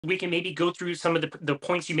we can maybe go through some of the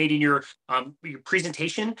points you made in your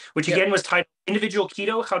presentation, which Yep. again was titled Individual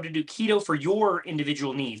Keto, How to Do Keto for Your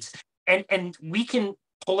Individual Needs. And we can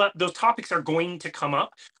pull up, those topics are going to come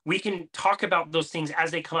up. We can talk about those things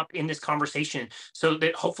as they come up in this conversation so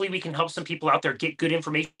that hopefully we can help some people out there get good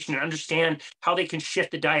information and understand how they can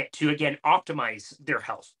shift the diet to, again, optimize their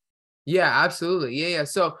health. Yeah, absolutely. Yeah.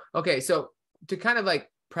 So, okay. So to kind of like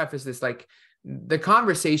preface this, like the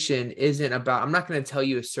conversation isn't about, I'm not going to tell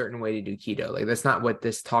you a certain way to do keto. Like that's not what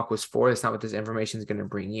this talk was for. That's not what this information is going to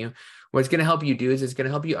bring you. What it's going to help you do is it's going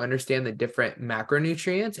to help you understand the different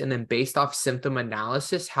macronutrients, and then based off symptom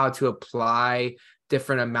analysis, how to apply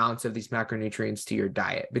different amounts of these macronutrients to your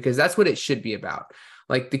diet, because that's what it should be about.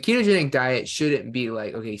 Like the ketogenic diet shouldn't be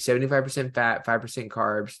like, okay, 75% fat, 5%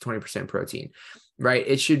 carbs, 20% protein. Right.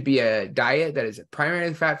 It should be a diet that is a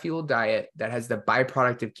primarily fat fueled diet that has the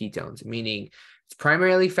byproduct of ketones, meaning it's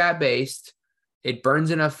primarily fat based. It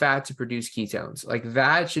burns enough fat to produce ketones. Like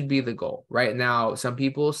that should be the goal. Right now, some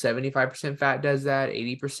people 75% fat does that,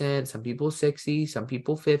 80%, some people 60, some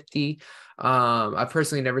people 50. I've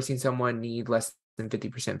personally never seen someone need less than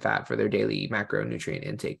 50% fat for their daily macronutrient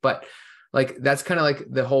intake. But like that's kind of like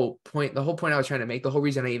the whole point I was trying to make. The whole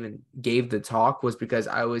reason I even gave the talk was because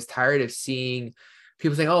I was tired of seeing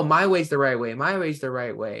people saying, oh, my way's the right way, my way's the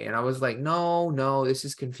right way. And I was like, no, this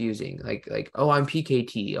is confusing. Like, oh, I'm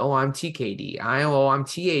PKT, oh, I'm TKD, I'm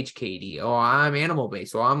THKD, oh, I'm animal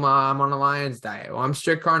based, oh, I'm on a lion's diet, oh, I'm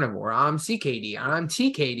strict carnivore, I'm CKD, I'm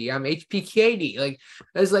TKD, I'm HPKD. Like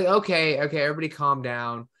it's like, okay, everybody calm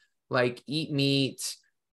down, like eat meat,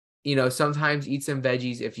 sometimes eat some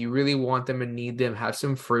veggies if you really want them and need them, have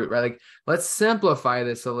some fruit, right? Like, let's simplify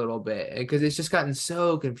this a little bit because it's just gotten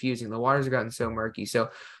so confusing. The waters have gotten so murky.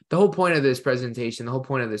 So the whole point of this presentation, the whole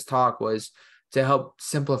point of this talk was to help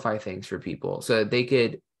simplify things for people so that they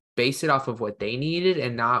could base it off of what they needed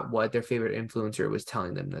and not what their favorite influencer was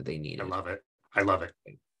telling them that they needed. I love it. I love it.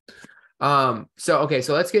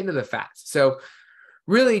 So let's get into the fats. So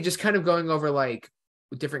really just kind of going over like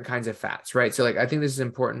different kinds of fats, right? So like, I think this is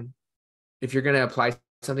important. If you're going to apply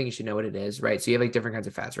something, you should know what it is, right? So you have like different kinds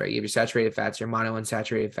of fats, right? You have your saturated fats, your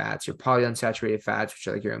monounsaturated fats, your polyunsaturated fats, which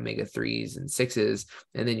are like your omega-3s and 6s,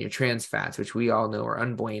 and then your trans fats, which we all know are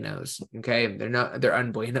unbuenos. Okay. They're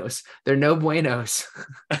unbuenos. They're no buenos.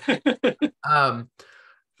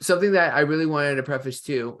 Something that I really wanted to preface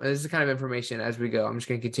too, and this is the kind of information as we go, I'm just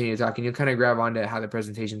going to continue talking. You'll kind of grab onto how the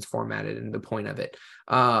presentation's formatted and the point of it.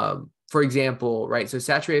 For example, right, so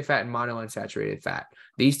saturated fat and monounsaturated fat,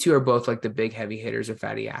 these two are both like the big heavy hitters of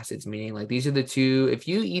fatty acids, meaning like these are the two, if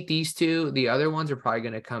you eat these two, the other ones are probably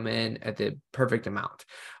going to come in at the perfect amount.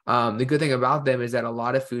 The good thing about them is that a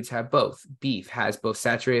lot of foods have both. Beef has both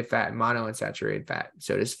saturated fat and monounsaturated fat.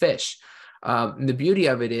 So does fish. The beauty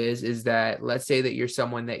of it is that let's say that you're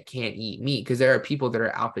someone that can't eat meat, because there are people that are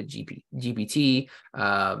alpha GPT,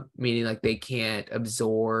 meaning like they can't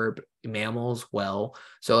absorb mammals well.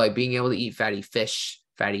 So like being able to eat fatty fish,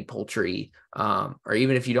 fatty poultry, or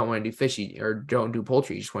even if you don't want to do fishy or don't do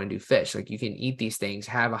poultry, you just want to do fish, like you can eat these things,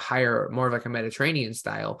 have a higher, more of like a Mediterranean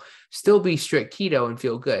style, still be strict keto and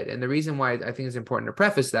feel good. And the reason why I think it's important to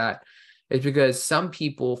preface that is because some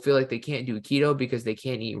people feel like they can't do keto because they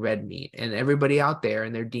can't eat red meat. And everybody out there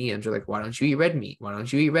in their DMs are like, why don't you eat red meat? Why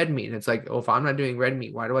don't you eat red meat? And it's like, oh, if I'm not doing red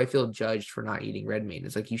meat, why do I feel judged for not eating red meat? And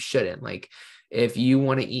it's like, you shouldn't. Like, if you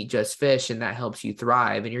want to eat just fish and that helps you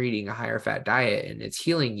thrive and you're eating a higher fat diet and it's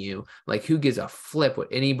healing you, like who gives a flip what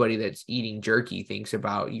anybody that's eating jerky thinks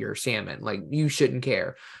about your salmon? Like you shouldn't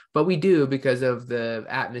care, but we do because of the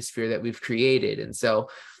atmosphere that we've created. And so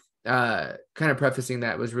kind of prefacing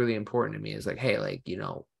that was really important to me is like, hey, like,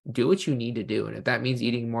 do what you need to do. And if that means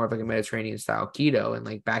eating more of like a Mediterranean style keto and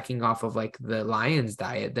like backing off of like the lion's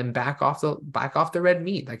diet, then back off the red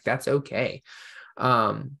meat. Like that's okay.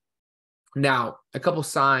 Now a couple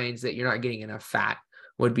signs that you're not getting enough fat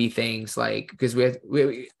would be things like, because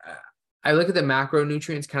I look at the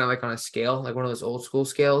macronutrients kind of like on a scale, like one of those old school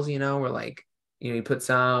scales, where like, you put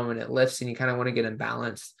some and it lifts and you kind of want to get them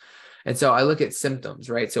balanced. And so I look at symptoms,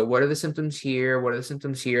 right? So what are the symptoms here? What are the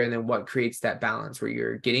symptoms here? And then what creates that balance where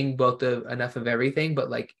you're getting enough of everything, but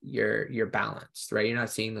like you're balanced, right? You're not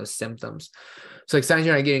seeing those symptoms. So like signs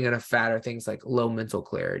you're not getting enough fat are things like low mental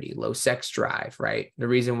clarity, low sex drive, right? The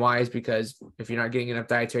reason why is because if you're not getting enough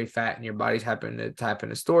dietary fat and your body's happen to tap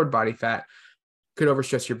into stored body fat, could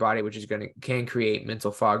overstress your body, which can create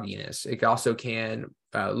mental fogginess. It also can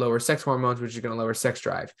lower sex hormones, which is going to lower sex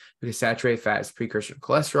drive, because saturated fat is a precursor to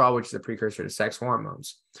cholesterol, which is a precursor to sex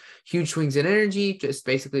hormones. Huge swings in energy, just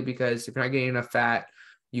basically because if you're not getting enough fat,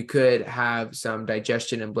 You could have some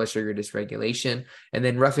digestion and blood sugar dysregulation, and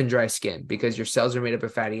then rough and dry skin, because your cells are made up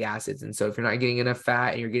of fatty acids. And so if you're not getting enough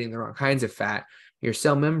fat and you're getting the wrong kinds of fat, your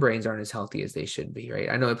cell membranes aren't as healthy as they should be, right?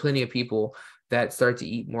 I know plenty of people that start to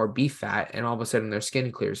eat more beef fat and all of a sudden their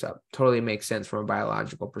skin clears up. Totally makes sense from a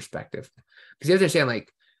biological perspective. Because you have to understand,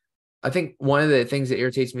 like, I think one of the things that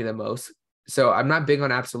irritates me the most, so I'm not big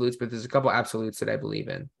on absolutes, but there's a couple absolutes that I believe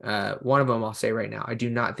in. One of them I'll say right now, I do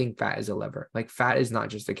not think fat is a lever. Like, fat is not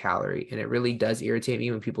just a calorie, and it really does irritate me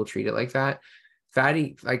when people treat it like that. Fat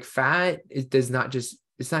does not just,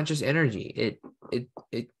 it's not just energy.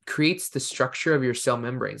 It creates the structure of your cell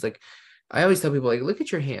membranes. Like, I always tell people, like, look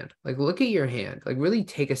at your hand, like really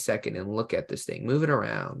take a second and look at this thing, move it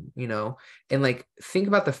around, and like, think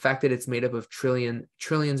about the fact that it's made up of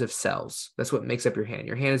trillions of cells. That's what makes up your hand.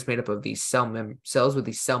 Your hand is made up of these cells with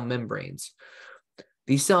these cell membranes.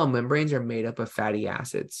 These cell membranes are made up of fatty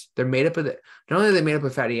acids. They're made up of not only are they made up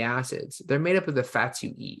of fatty acids, they're made up of the fats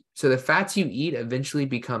you eat. So the fats you eat eventually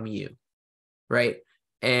become you, right?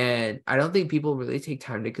 And I don't think people really take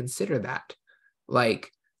time to consider that. Like,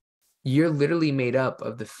 you're literally made up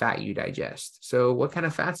of the fat you digest. So what kind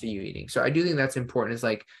of fats are you eating? So I do think that's important. Is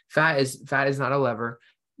like, fat is not a lever.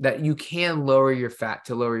 That you can lower your fat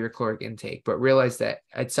to lower your caloric intake, but realize that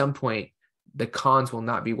at some point the cons will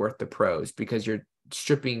not be worth the pros, because you're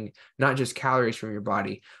stripping not just calories from your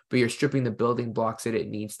body, but you're stripping the building blocks that it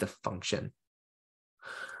needs to function.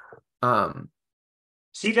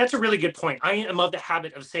 See, that's a really good point. I am of the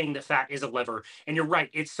habit of saying that fat is a lever. And you're right.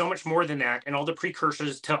 It's so much more than that. And all the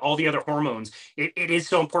precursors to all the other hormones. It is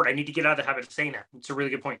so important. I need to get out of the habit of saying that. It's a really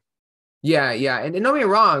good point. Yeah. And don't get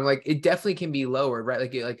me wrong, like, it definitely can be lowered,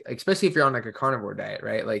 right? Like especially if you're on like a carnivore diet,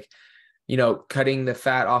 right? Like, cutting the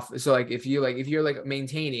fat off. So like, if you're like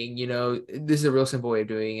maintaining, this is a real simple way of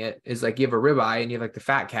doing it, is like, you have a ribeye and you have like the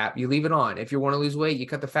fat cap, you leave it on. If you want to lose weight, you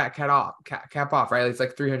cut the fat cap off, right? It's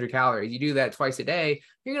like 300 calories. You do that twice a day,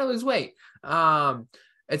 you're going to lose weight.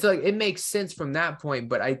 It's like, it makes sense from that point.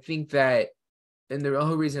 But I think that, and the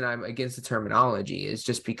whole reason I'm against the terminology is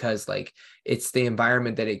just because, like, it's the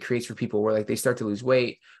environment that it creates for people, where like they start to lose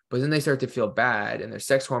weight, but then they start to feel bad and their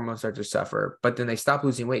sex hormones start to suffer, but then they stop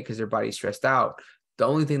losing weight because their body's stressed out. The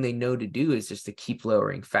only thing they know to do is just to keep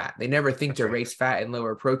lowering fat. They never think to raise fat and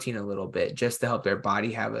lower protein a little bit, just to help their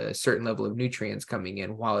body have a certain level of nutrients coming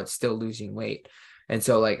in while it's still losing weight. And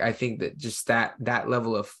so, like, I think that just that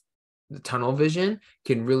level of the tunnel vision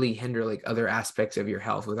can really hinder like other aspects of your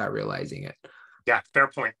health without realizing it. Yeah, fair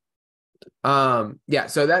point. So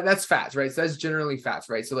that's fats, right? So that's generally fats,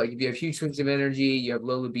 right? So like, if you have huge swings of energy, you have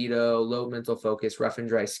low libido, low mental focus, rough and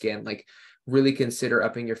dry skin, like, really consider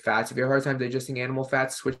upping your fats. If you have a hard time digesting animal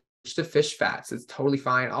fats, switch to fish fats. It's totally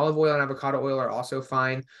fine. Olive oil and avocado oil are also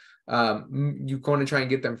fine. You want to try and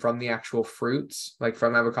get them from the actual fruits, like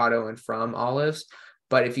from avocado and from olives.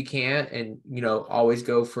 But if you can't, and always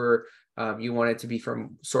go for, you want it to be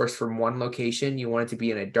sourced from one location. You want it to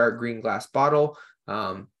be in a dark green glass bottle.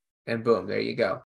 And boom, there you go.